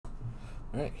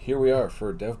Alright, here we are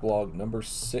for devblog number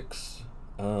 6.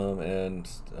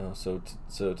 So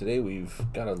today we've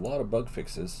got a lot of bug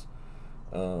fixes.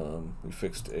 We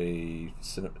fixed a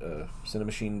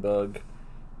Cinemachine bug.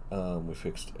 We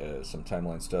fixed some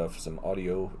timeline stuff, some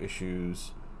audio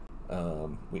issues.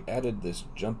 We added this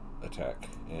jump attack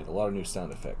and a lot of new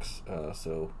sound effects.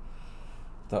 So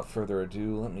without further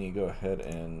ado, let me go ahead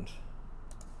and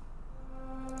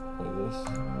play this.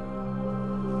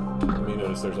 You may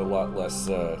notice there's a lot less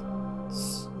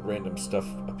random stuff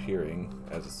appearing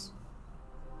as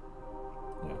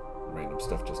random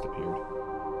stuff just appeared.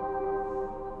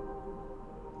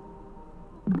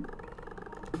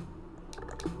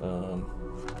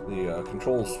 The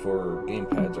controls for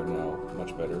gamepads are now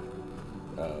much better.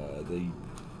 They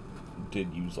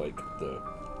did use like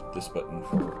this button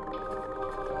for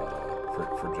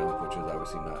jump, which is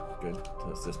obviously not good. So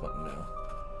it's this button now.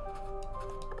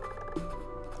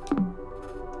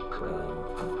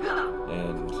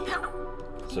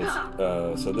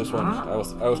 So this one, I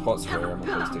was called Square. I'm a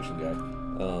PlayStation guy.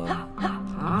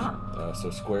 So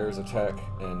Square's attack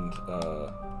and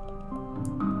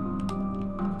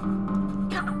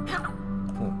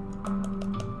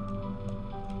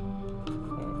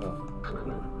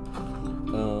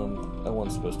that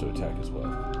one's supposed to attack as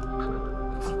well.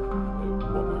 That's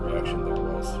what my reaction there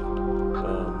was.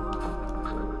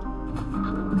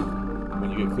 When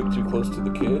you get too close to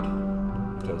the kid,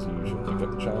 it tells you shouldn't pick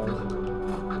up the child.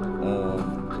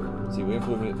 See, we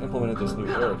implemented this new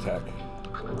air attack.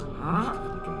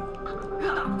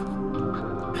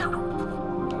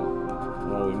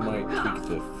 We might tweak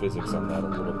the physics on that a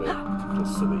little bit,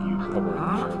 just so that you hover in the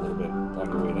air a little bit on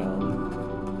your way down.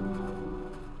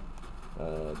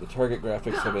 The target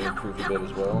graphics have been improved a bit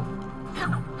as well.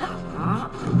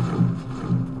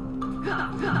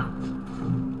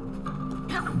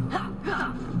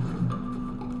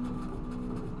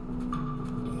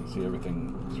 See,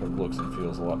 everything sort of looks and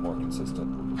feels a lot more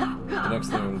consistent. The next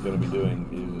thing I'm going to be doing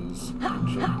is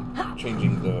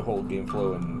changing the whole game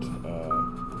flow and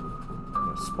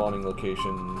spawning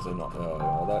locations and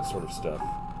all that sort of stuff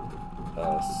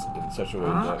in such a way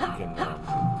that we can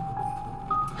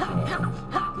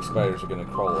the spiders are going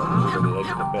to crawl over the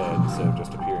edge of the bed instead of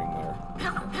just appearing there.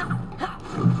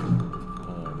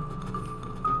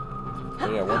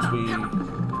 But yeah, once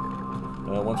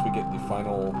we get the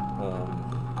final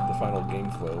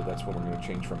game flow, that's when we're going to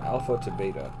change from alpha to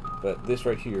beta. But this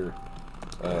right here,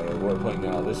 what we're playing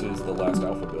now, this is the last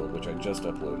alpha build, which I just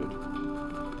uploaded.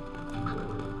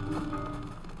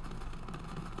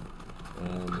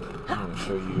 And I'm going to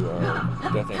show you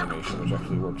our death animation, which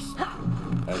actually works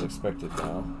as expected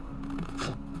now.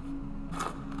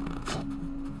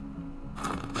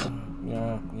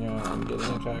 Yeah, I'm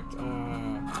getting attacked.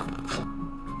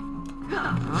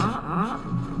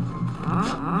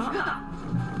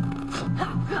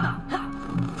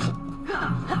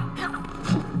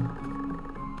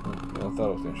 I thought I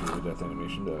was going to show you the death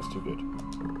animation, but that's too good.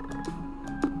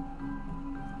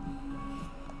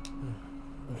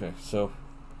 Okay, so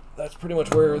that's pretty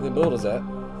much where the build is at.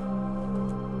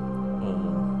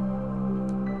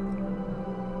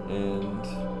 And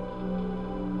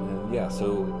yeah,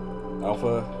 so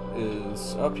alpha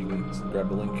is up. You can grab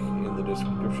the link in the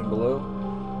description below.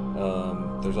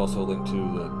 There's also a link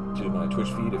to my Twitch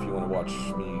feed if you want to watch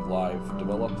me live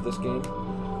develop this game.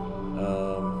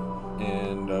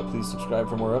 Please subscribe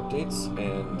for more updates.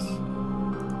 And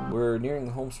we're nearing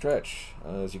the home stretch.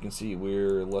 As you can see,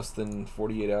 we're less than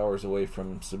 48 hours away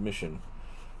from submission.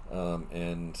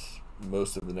 And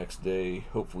most of the next day,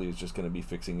 hopefully, is just going to be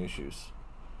fixing issues,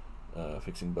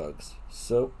 fixing bugs.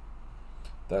 So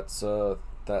that's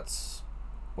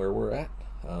where we're at.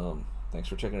 Thanks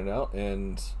for checking it out,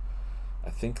 and I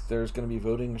think there's going to be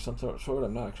voting or some sort.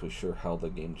 I'm not actually sure how the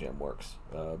game jam works,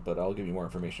 but I'll give you more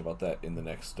information about that in the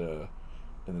next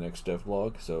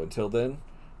devblog. So until then,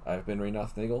 I've been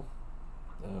Raynath Nagel.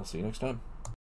 I'll see you next time.